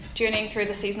journeying through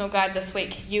the seasonal guide this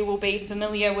week, you will be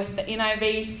familiar with the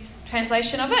NIV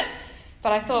translation of it,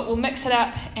 but I thought we'll mix it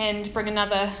up and bring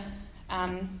another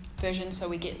version so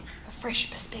we get a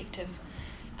fresh perspective.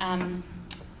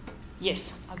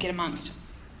 Yes, I'll get amongst.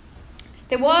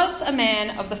 There was a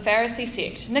man of the Pharisee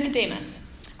sect, Nicodemus,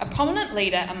 a prominent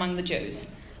leader among the Jews.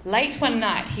 Late one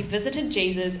night, he visited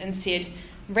Jesus and said,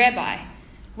 "Rabbi,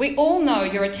 we all know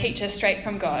you're a teacher straight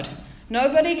from God.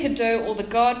 Nobody could do all the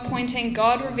God-pointing,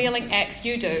 God-revealing acts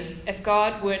you do if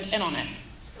God weren't in on it."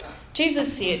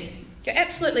 Jesus said, "You're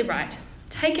absolutely right.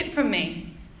 Take it from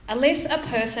me. Unless a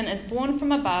person is born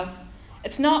from above,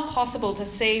 it's not possible to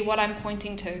see what I'm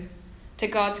pointing to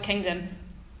God's kingdom."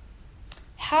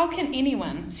 "How can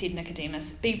anyone," said Nicodemus,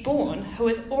 "be born who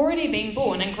has already been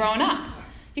born and grown up?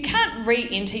 You can't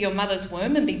re-enter your mother's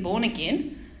womb and be born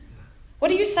again.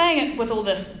 What are you saying with all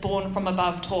this born from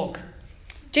above talk?"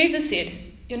 Jesus said,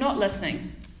 "You're not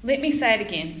listening. Let me say it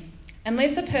again.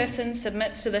 Unless a person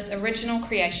submits to this original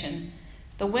creation,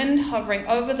 the wind hovering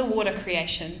over the water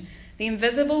creation, the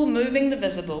invisible moving the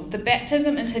visible, the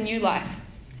baptism into new life,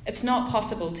 it's not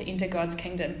possible to enter God's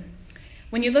kingdom.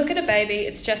 When you look at a baby,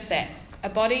 it's just that, a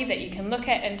body that you can look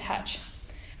at and touch.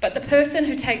 But the person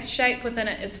who takes shape within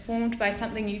it is formed by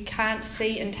something you can't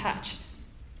see and touch,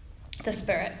 the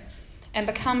Spirit, and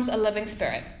becomes a living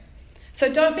spirit.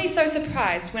 So don't be so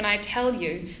surprised when I tell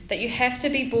you that you have to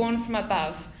be born from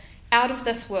above, out of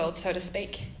this world, so to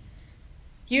speak.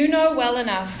 You know well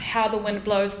enough how the wind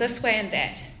blows this way and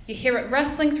that. You hear it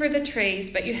rustling through the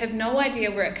trees, but you have no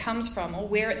idea where it comes from or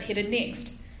where it's headed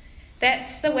next.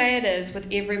 That's the way it is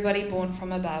with everybody born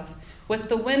from above, with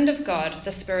the wind of God,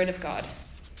 the Spirit of God."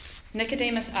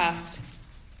 Nicodemus asked,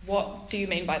 "What do you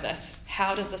mean by this?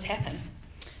 How does this happen?"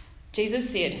 Jesus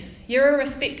said, "You're a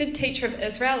respected teacher of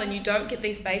Israel and you don't get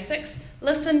these basics?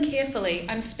 Listen carefully.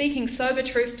 I'm speaking sober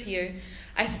truth to you.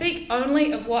 I speak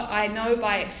only of what I know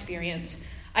by experience.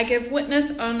 I give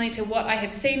witness only to what I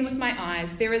have seen with my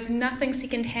eyes. There is nothing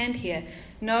second-hand here,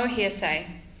 no hearsay.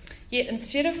 Yet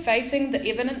instead of facing the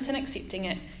evidence and accepting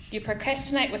it, you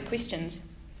procrastinate with questions.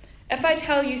 If I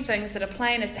tell you things that are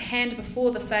plain as the hand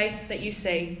before the face that you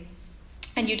see,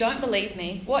 and you don't believe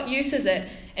me, what use is it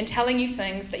in telling you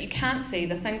things that you can't see,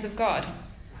 the things of God?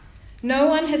 No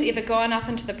one has ever gone up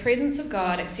into the presence of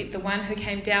God except the one who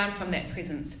came down from that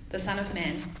presence, the Son of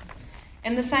Man.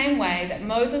 In the same way that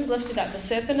Moses lifted up the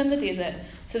serpent in the desert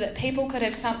so that people could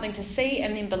have something to see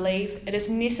and then believe, it is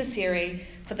necessary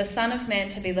for the Son of Man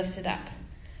to be lifted up.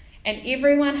 And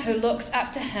everyone who looks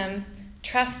up to him,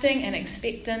 trusting and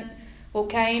expectant, will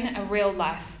gain a real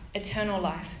life, eternal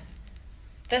life.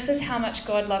 This is how much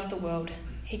God loved the world.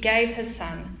 He gave his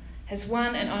Son, his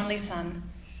one and only Son.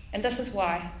 And this is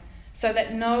why, so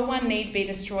that no one need be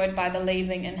destroyed by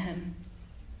believing in him.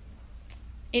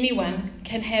 Anyone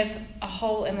can have a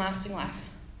whole and lasting life.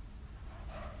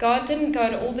 God didn't go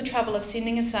to all the trouble of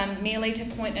sending his Son merely to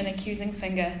point an accusing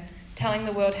finger, telling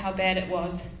the world how bad it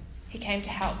was. He came to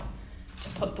help, to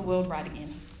put the world right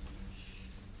again.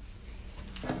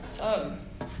 So,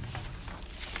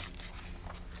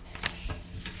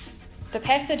 the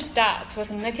passage starts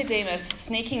with Nicodemus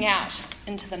sneaking out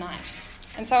into the night.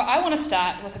 And so I want to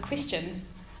start with a question.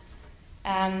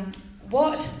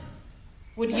 What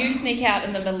would you sneak out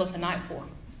in the middle of the night for?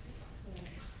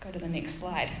 Go to the next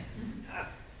slide.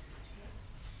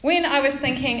 When I was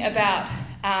thinking about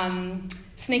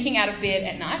sneaking out of bed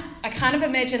at night, I kind of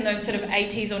imagine those sort of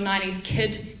 80s or 90s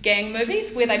kid gang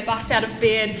movies where they bust out of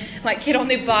bed, like get on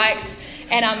their bikes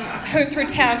and hoot through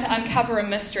town to uncover a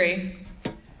mystery.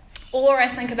 Or I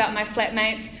think about my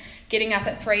flatmates getting up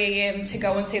at 3 a.m. to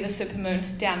go and see the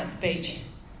supermoon down at the beach.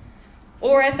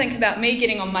 Or I think about me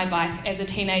getting on my bike as a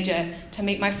teenager to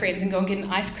meet my friends and go and get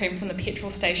an ice cream from the petrol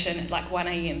station at like 1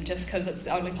 a.m. just because it's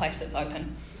the only place that's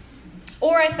open.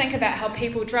 Or I think about how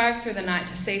people drive through the night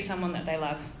to see someone that they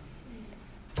love.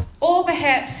 Or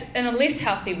perhaps, in a less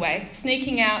healthy way,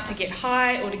 sneaking out to get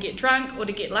high or to get drunk or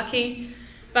to get lucky.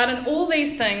 But in all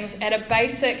these things, at a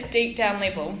basic, deep down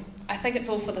level, I think it's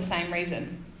all for the same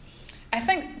reason. I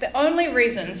think the only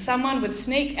reason someone would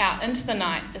sneak out into the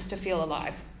night is to feel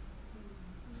alive.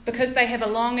 Because they have a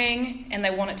longing and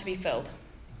they want it to be filled.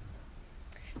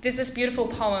 There's this beautiful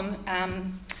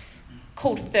poem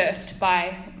called Thirst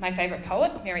by my favourite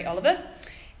poet, Mary Oliver,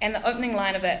 and the opening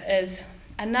line of it is,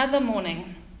 "Another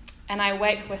morning, and I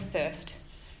wake with thirst,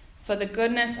 for the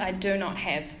goodness I do not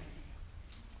have."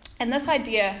 And this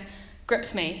idea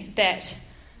grips me that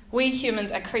we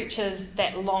humans are creatures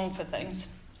that long for things.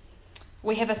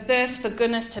 We have a thirst for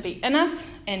goodness to be in us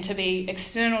and to be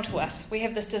external to us. We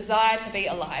have this desire to be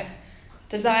alive,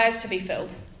 desires to be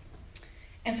filled.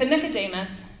 And for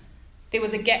Nicodemus, There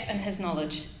was a gap in his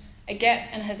knowledge, a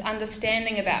gap in his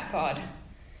understanding about God.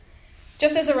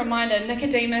 Just as a reminder,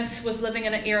 Nicodemus was living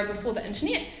in an era before the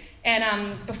internet,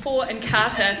 and before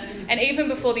Encarta, and even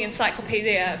before the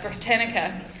Encyclopedia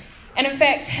Britannica. And in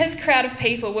fact, his crowd of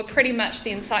people were pretty much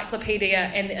the encyclopedia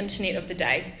and the internet of the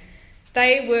day.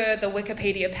 They were the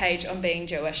Wikipedia page on being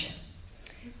Jewish.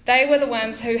 They were the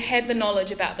ones who had the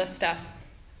knowledge about this stuff.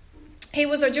 He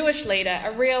was a Jewish leader,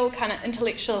 a real kind of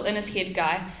intellectual in his head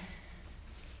guy.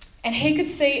 And he could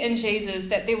see in Jesus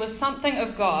that there was something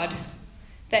of God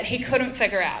that he couldn't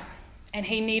figure out, and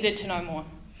he needed to know more.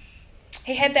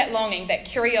 He had that longing, that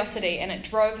curiosity, and it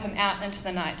drove him out into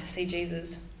the night to see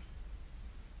Jesus.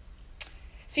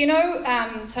 So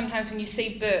sometimes when you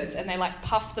see birds and they like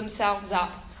puff themselves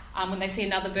up when they see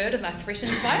another bird and they're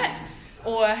threatened by it,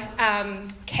 or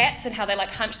cats and how they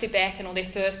like hunch their back and all their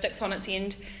fur sticks on its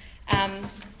end.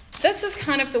 This is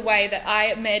kind of the way that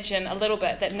I imagine a little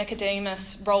bit that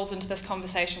Nicodemus rolls into this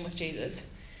conversation with Jesus.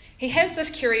 He has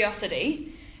this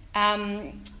curiosity,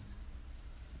 but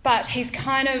he's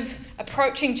kind of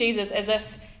approaching Jesus as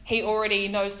if he already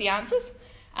knows the answers.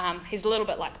 He's a little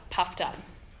bit like puffed up.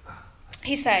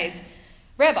 He says,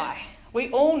 "Rabbi, we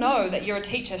all know that you're a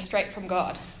teacher straight from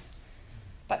God."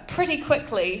 But pretty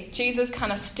quickly, Jesus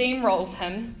kind of steamrolls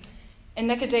him, and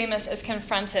Nicodemus is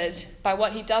confronted by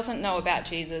what he doesn't know about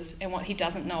Jesus and what he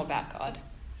doesn't know about God.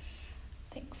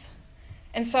 Thanks.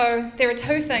 And so there are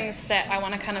two things that I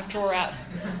want to kind of draw out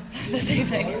this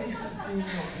evening.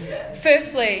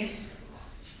 Firstly,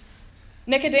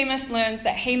 Nicodemus learns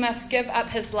that he must give up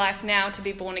his life now to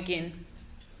be born again.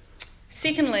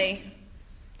 Secondly,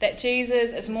 that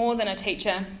Jesus is more than a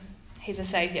teacher, he's a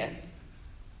saviour.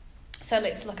 So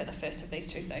let's look at the first of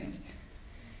these two things.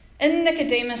 In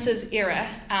Nicodemus's era,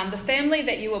 the family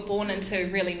that you were born into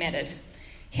really mattered.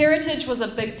 Heritage was a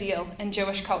big deal in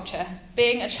Jewish culture.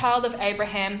 Being a child of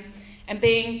Abraham and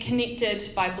being connected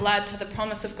by blood to the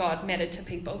promise of God mattered to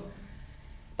people.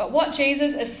 But what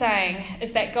Jesus is saying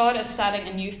is that God is starting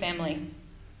a new family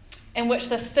in which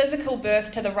this physical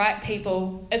birth to the right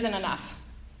people isn't enough.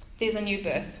 There's a new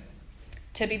birth,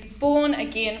 to be born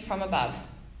again from above.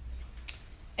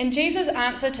 In Jesus'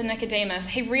 answer to Nicodemus,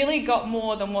 he really got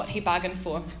more than what he bargained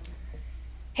for.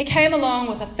 He came along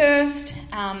with a thirst,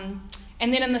 and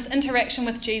then in this interaction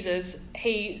with Jesus,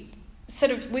 we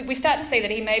start to see that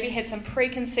he maybe had some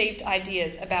preconceived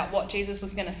ideas about what Jesus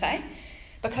was going to say,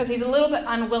 because he's a little bit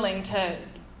unwilling to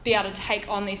be able to take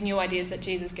on these new ideas that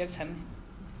Jesus gives him.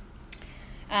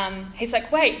 He's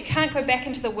like, wait, you can't go back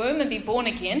into the womb and be born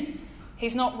again.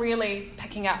 He's not really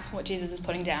picking up what Jesus is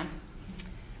putting down,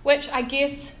 which I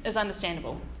guess is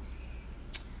understandable,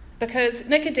 because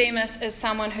Nicodemus is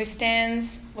someone who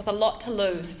stands with a lot to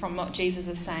lose from what Jesus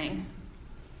is saying.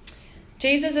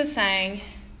 Jesus is saying,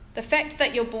 the fact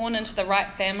that you're born into the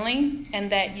right family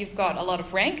and that you've got a lot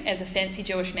of rank as a fancy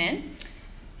Jewish man,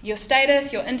 your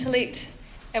status, your intellect,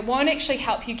 it won't actually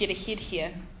help you get ahead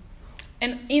here.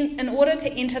 And in order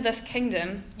to enter this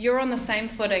kingdom, you're on the same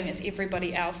footing as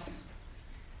everybody else.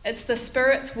 It's the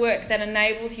Spirit's work that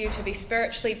enables you to be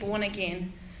spiritually born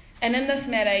again. And in this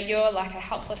matter, you're like a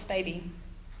helpless baby.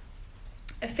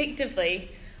 Effectively,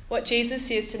 what Jesus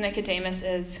says to Nicodemus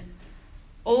is,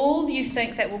 all you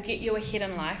think that will get you ahead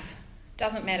in life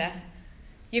doesn't matter.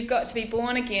 You've got to be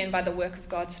born again by the work of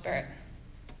God's Spirit.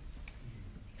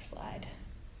 Next slide.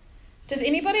 Does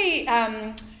anybody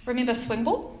remember swing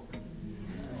ball?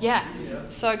 Yeah,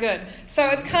 so good. So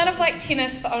it's kind of like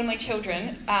tennis for only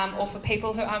children, or for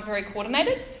people who aren't very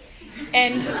coordinated.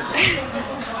 And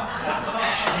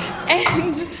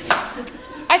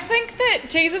I think that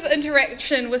Jesus'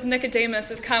 interaction with Nicodemus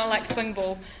is kind of like swing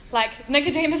ball. Like,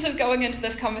 Nicodemus is going into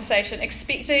this conversation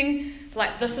expecting,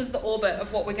 like, this is the orbit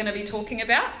of what we're going to be talking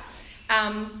about.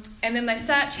 And then they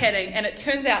start chatting, and it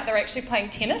turns out they're actually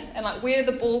playing tennis, and like where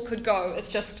the ball could go is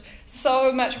just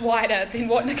so much wider than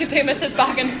what Nicodemus has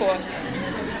bargained for.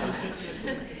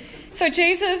 So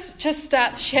Jesus just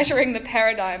starts shattering the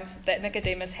paradigms that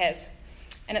Nicodemus has.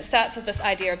 And it starts with this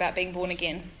idea about being born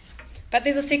again. But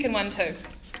there's a second one too.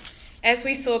 As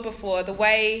we saw before, the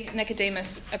way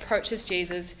Nicodemus approaches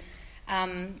Jesus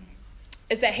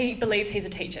is that he believes he's a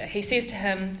teacher. He says to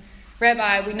him,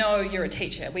 Rabbi, we know you're a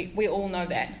teacher. We all know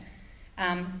that.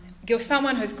 You're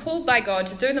someone who's called by God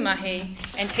to do the mahi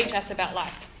and teach us about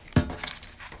life.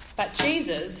 But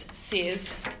Jesus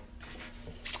says,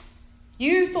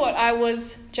 you thought I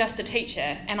was just a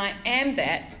teacher, and I am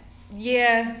that.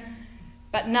 Yeah,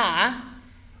 but nah,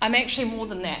 I'm actually more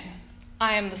than that.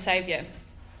 I am the Saviour.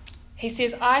 He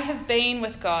says, I have been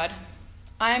with God.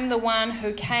 I am the one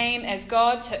who came as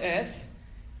God to earth,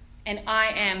 and I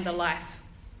am the life.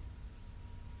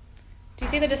 Do you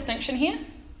see the distinction here?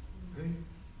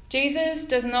 Jesus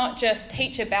does not just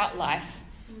teach about life,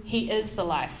 he is the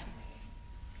life.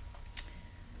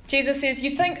 Jesus says,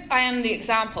 you think I am the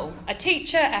example, a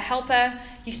teacher, a helper.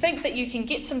 You think that you can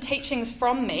get some teachings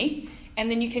from me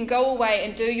and then you can go away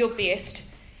and do your best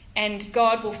and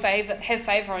God will have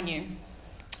favour on you.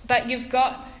 But you've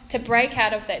got to break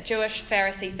out of that Jewish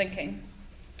Pharisee thinking.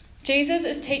 Jesus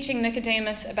is teaching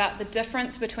Nicodemus about the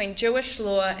difference between Jewish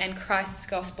law and Christ's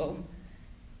gospel.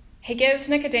 He gives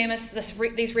Nicodemus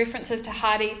these references to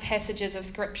hardy passages of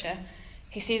Scripture.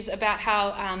 He says about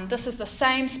how this is the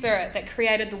same Spirit that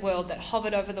created the world, that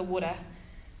hovered over the water,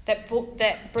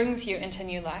 that brings you into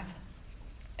new life.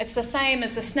 It's the same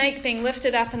as the snake being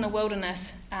lifted up in the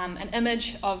wilderness, an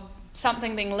image of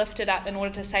something being lifted up in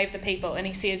order to save the people. And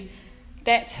he says,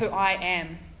 that's who I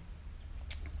am,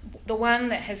 the one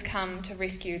that has come to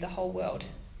rescue the whole world.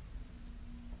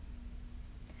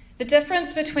 The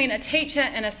difference between a teacher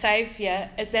and a saviour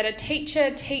is that a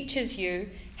teacher teaches you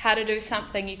how to do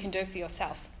something you can do for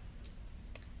yourself.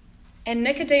 And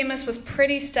Nicodemus was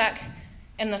pretty stuck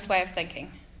in this way of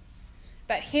thinking.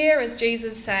 But here is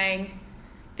Jesus saying,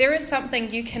 there is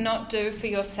something you cannot do for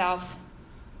yourself,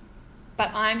 but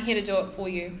I'm here to do it for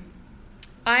you.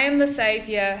 I am the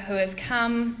Saviour who has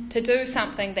come to do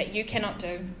something that you cannot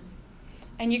do.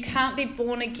 And you can't be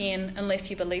born again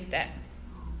unless you believe that.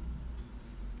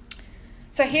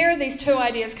 So here are these two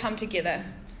ideas come together.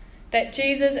 That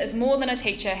Jesus is more than a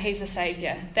teacher, he's a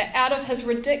saviour. That out of his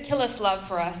ridiculous love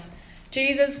for us,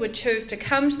 Jesus would choose to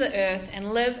come to the earth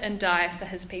and live and die for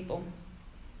his people.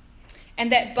 And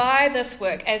that by this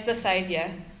work as the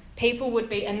saviour, people would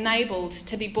be enabled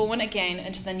to be born again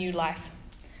into the new life.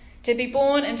 To be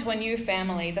born into a new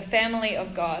family, the family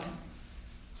of God.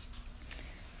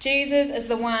 Jesus is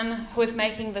the one who is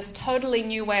making this totally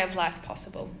new way of life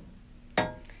possible.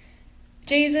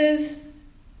 Jesus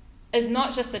is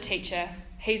not just the teacher,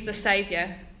 he's the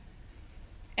saviour.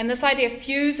 And this idea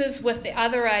fuses with the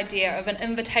other idea of an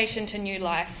invitation to new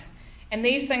life. And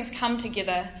these things come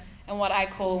together in what I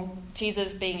call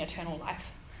Jesus being eternal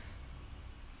life.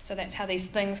 So that's how these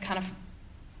things kind of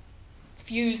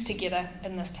fuse together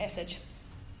in this passage.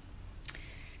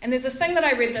 And there's this thing that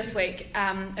I read this week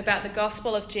about the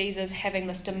gospel of Jesus having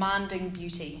this demanding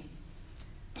beauty,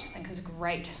 which I think is a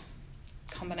great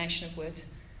combination of words.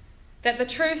 That the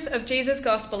truth of Jesus'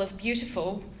 gospel is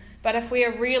beautiful, but if we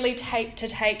are really to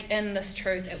take in this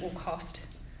truth, it will cost.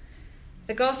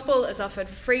 The gospel is offered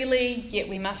freely, yet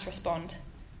we must respond.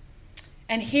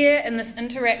 And here in this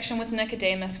interaction with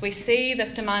Nicodemus, we see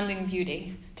this demanding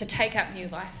beauty to take up new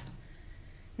life.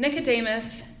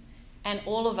 Nicodemus and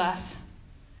all of us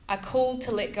are called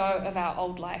to let go of our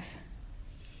old life.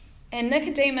 And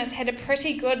Nicodemus had a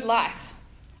pretty good life.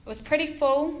 It was pretty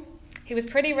full. He was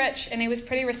pretty rich and he was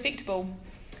pretty respectable.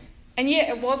 And yet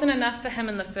it wasn't enough for him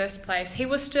in the first place. He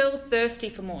was still thirsty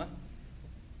for more.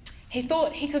 He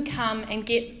thought he could come and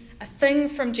get a thing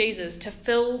from Jesus to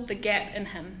fill the gap in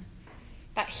him.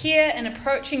 But here in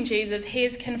approaching Jesus, he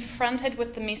is confronted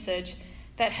with the message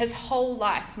that his whole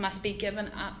life must be given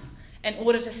up in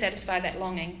order to satisfy that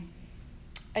longing.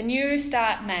 A new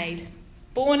start made,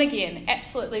 born again,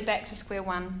 absolutely back to square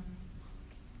one.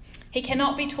 He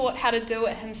cannot be taught how to do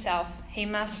it himself. He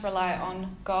must rely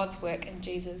on God's work in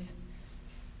Jesus.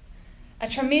 A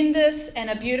tremendous and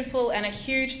a beautiful and a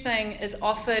huge thing is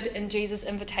offered in Jesus'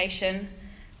 invitation,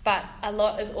 but a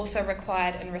lot is also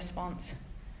required in response.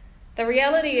 The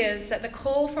reality is that the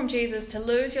call from Jesus to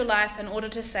lose your life in order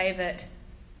to save it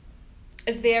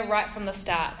is there right from the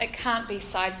start. It can't be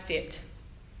sidestepped.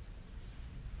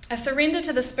 A surrender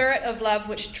to the Spirit of love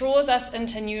which draws us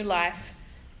into new life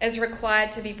is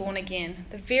required to be born again.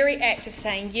 The very act of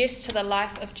saying yes to the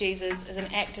life of Jesus is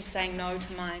an act of saying no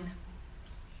to mine.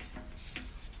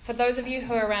 For those of you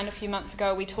who were around a few months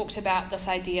ago, we talked about this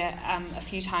idea a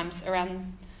few times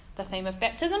around the theme of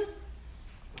baptism.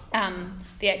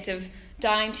 The act of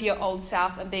dying to your old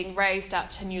self and being raised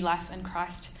up to new life in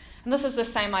Christ. And this is the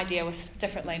same idea with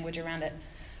different language around it.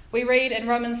 We read in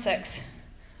Romans 6,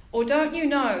 "Or don't you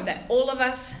know that all of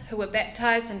us who were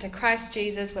baptized into Christ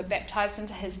Jesus were baptized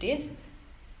into his death?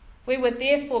 We were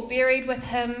therefore buried with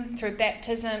him through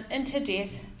baptism into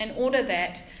death, in order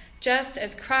that, just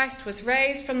as Christ was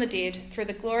raised from the dead through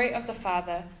the glory of the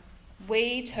Father,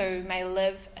 we too may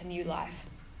live a new life."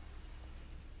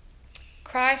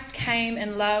 Christ came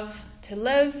in love to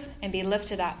live and be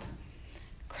lifted up.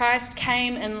 Christ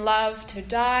came in love to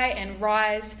die and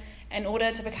rise in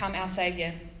order to become our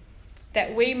Saviour,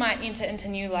 that we might enter into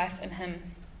new life in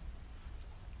him.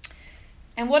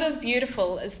 And what is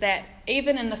beautiful is that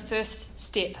even in the first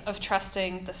step of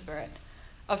trusting the Spirit,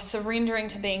 of surrendering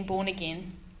to being born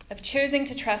again, of choosing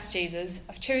to trust Jesus,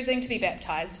 of choosing to be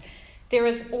baptized, there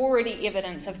is already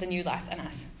evidence of the new life in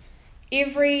us.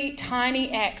 Every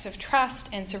tiny act of trust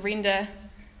and surrender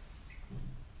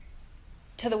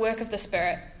to the work of the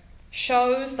Spirit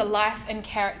shows the life and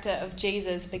character of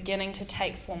Jesus beginning to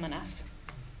take form in us.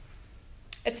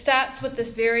 It starts with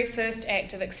this very first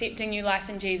act of accepting new life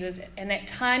in Jesus, and that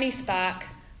tiny spark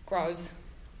grows.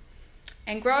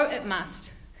 And grow it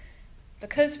must.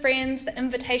 Because, friends, the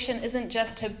invitation isn't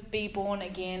just to be born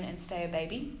again and stay a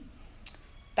baby,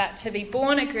 but to be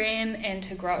born again and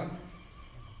to grow.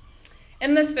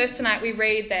 In this verse tonight, we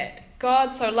read that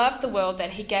God so loved the world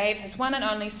that he gave his one and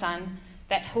only Son,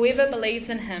 that whoever believes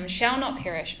in him shall not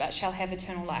perish, but shall have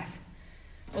eternal life.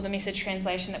 Or the Message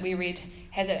translation that we read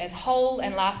has it as whole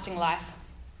and lasting life.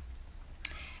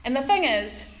 And the thing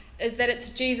is that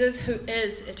it's Jesus who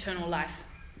is eternal life.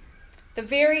 The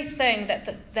very thing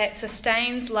that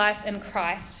sustains life in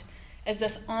Christ is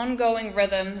this ongoing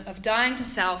rhythm of dying to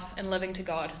self and living to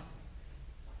God.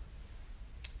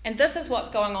 And this is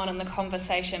what's going on in the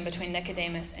conversation between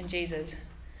Nicodemus and Jesus.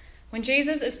 When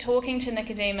Jesus is talking to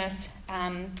Nicodemus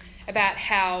about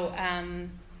how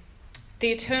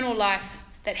the eternal life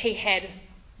that he had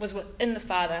was in the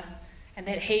Father and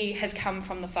that he has come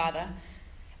from the Father,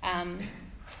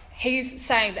 he's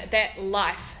saying that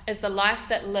life is the life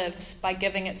that lives by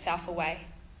giving itself away.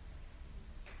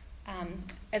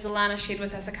 As Alana shared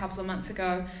with us a couple of months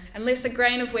ago, unless a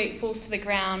grain of wheat falls to the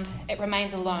ground, it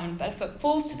remains alone. But if it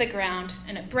falls to the ground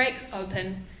and it breaks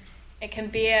open, it can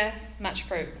bear much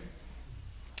fruit.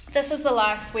 This is the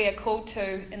life we are called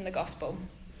to in the gospel.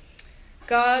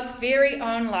 God's very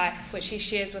own life, which he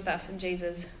shares with us in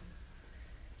Jesus.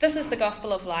 This is the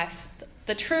gospel of life.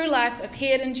 The true life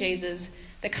appeared in Jesus,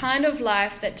 the kind of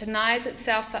life that denies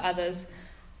itself for others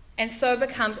and so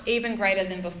becomes even greater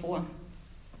than before.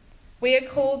 We are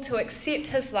called to accept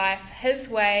his life, his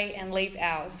way, and leave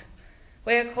ours.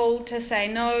 We are called to say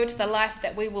no to the life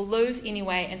that we will lose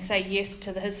anyway and say yes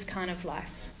to his kind of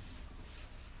life.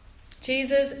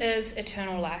 Jesus is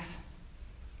eternal life.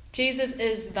 Jesus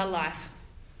is the life.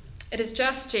 It is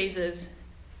just Jesus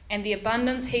and the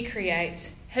abundance he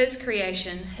creates, his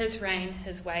creation, his reign,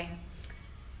 his way.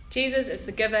 Jesus is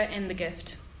the giver and the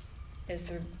gift, as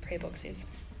the prayer book says.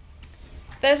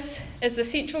 This is the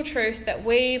central truth that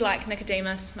we, like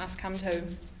Nicodemus, must come to.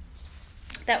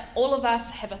 That all of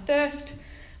us have a thirst,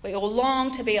 we all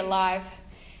long to be alive,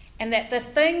 and that the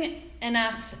thing in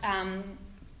us,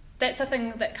 that's the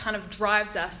thing that kind of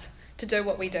drives us to do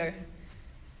what we do.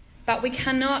 But we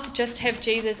cannot just have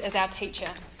Jesus as our teacher,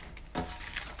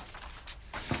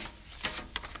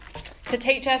 to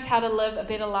teach us how to live a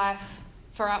better life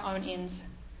for our own ends.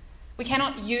 We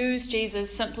cannot use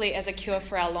Jesus simply as a cure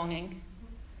for our longing.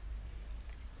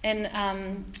 In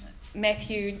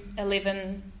Matthew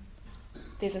 11,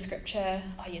 there's a scripture.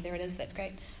 Oh yeah, there it is. That's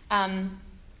great.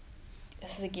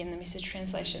 This is again the Message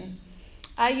translation.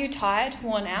 Are you tired,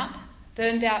 worn out,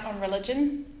 burned out on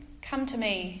religion? Come to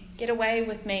me, get away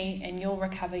with me, and you'll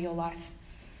recover your life.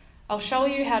 I'll show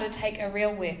you how to take a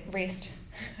real rest.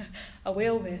 A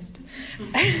real rest.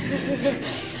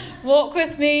 Walk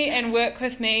with me and work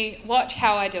with me. Watch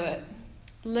how I do it.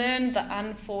 Learn the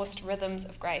unforced rhythms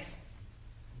of grace.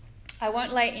 I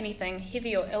won't lay anything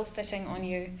heavy or ill-fitting on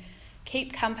you.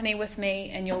 Keep company with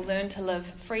me and you'll learn to live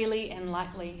freely and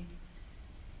lightly.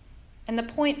 And the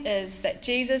point is that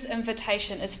Jesus'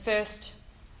 invitation is first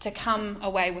to come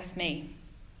away with me.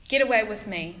 Get away with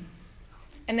me.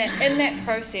 And that in that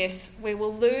process, we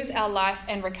will lose our life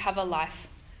and recover life.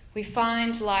 We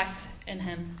find life in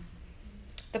him.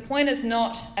 The point is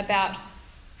not about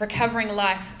recovering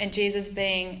life and Jesus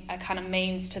being a kind of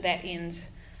means to that end.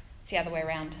 It's the other way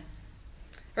around.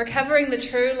 Recovering the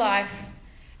true life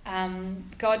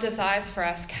God desires for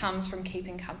us comes from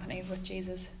keeping company with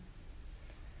Jesus.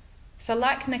 So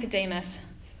like Nicodemus,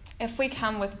 if we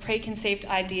come with preconceived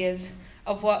ideas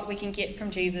of what we can get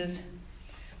from Jesus,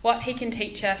 what he can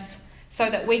teach us so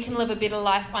that we can live a better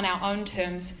life on our own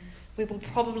terms, we will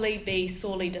probably be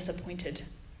sorely disappointed.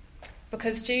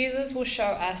 Because Jesus will show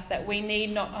us that we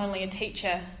need not only a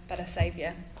teacher, but a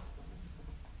saviour.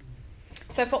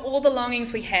 So for all the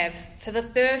longings we have, for the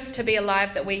thirst to be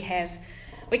alive that we have,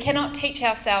 we cannot teach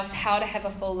ourselves how to have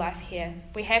a full life here.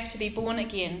 We have to be born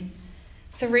again,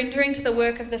 surrendering to the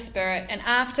work of the Spirit, and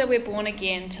after we're born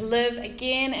again, to live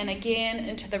again and again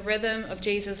into the rhythm of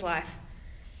Jesus' life,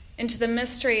 into the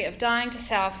mystery of dying to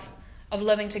self, of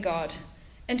living to God,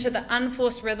 into the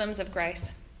unforced rhythms of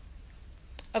grace,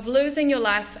 of losing your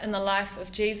life in the life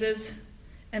of Jesus,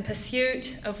 in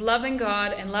pursuit of loving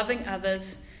God and loving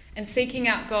others, and seeking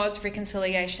out God's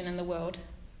reconciliation in the world.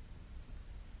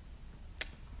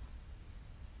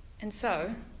 And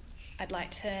so, I'd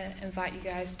like to invite you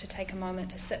guys to take a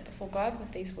moment to sit before God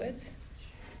with these words,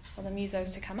 for the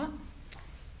musos to come up.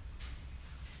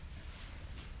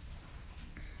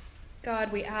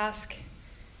 God, we ask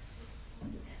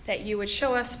that you would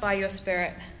show us by your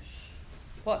Spirit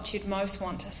what you'd most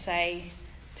want to say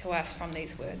to us from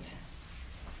these words.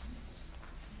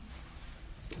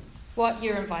 What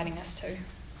you're inviting us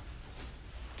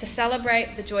to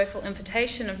celebrate the joyful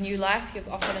invitation of new life you've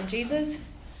offered in Jesus,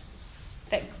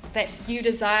 that you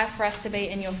desire for us to be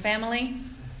in your family,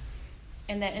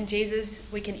 and that in Jesus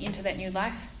we can enter that new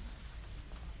life.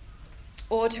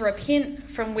 Or to repent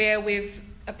from where we've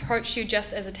approached you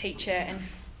just as a teacher and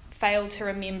failed to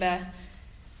remember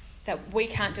that we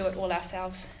can't do it all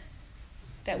ourselves,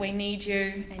 that we need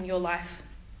you and your life,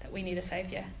 that we need a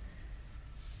saviour.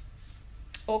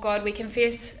 Or God, we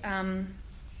confess,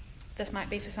 this might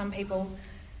be for some people,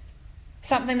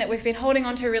 something that we've been holding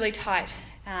on to really tight,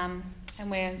 and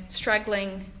we're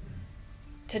struggling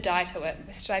to die to it.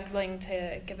 We're struggling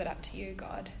to give it up to you,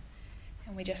 God.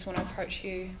 And we just want to approach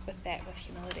you with that, with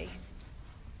humility.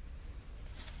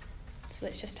 So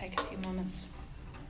let's just take a few moments.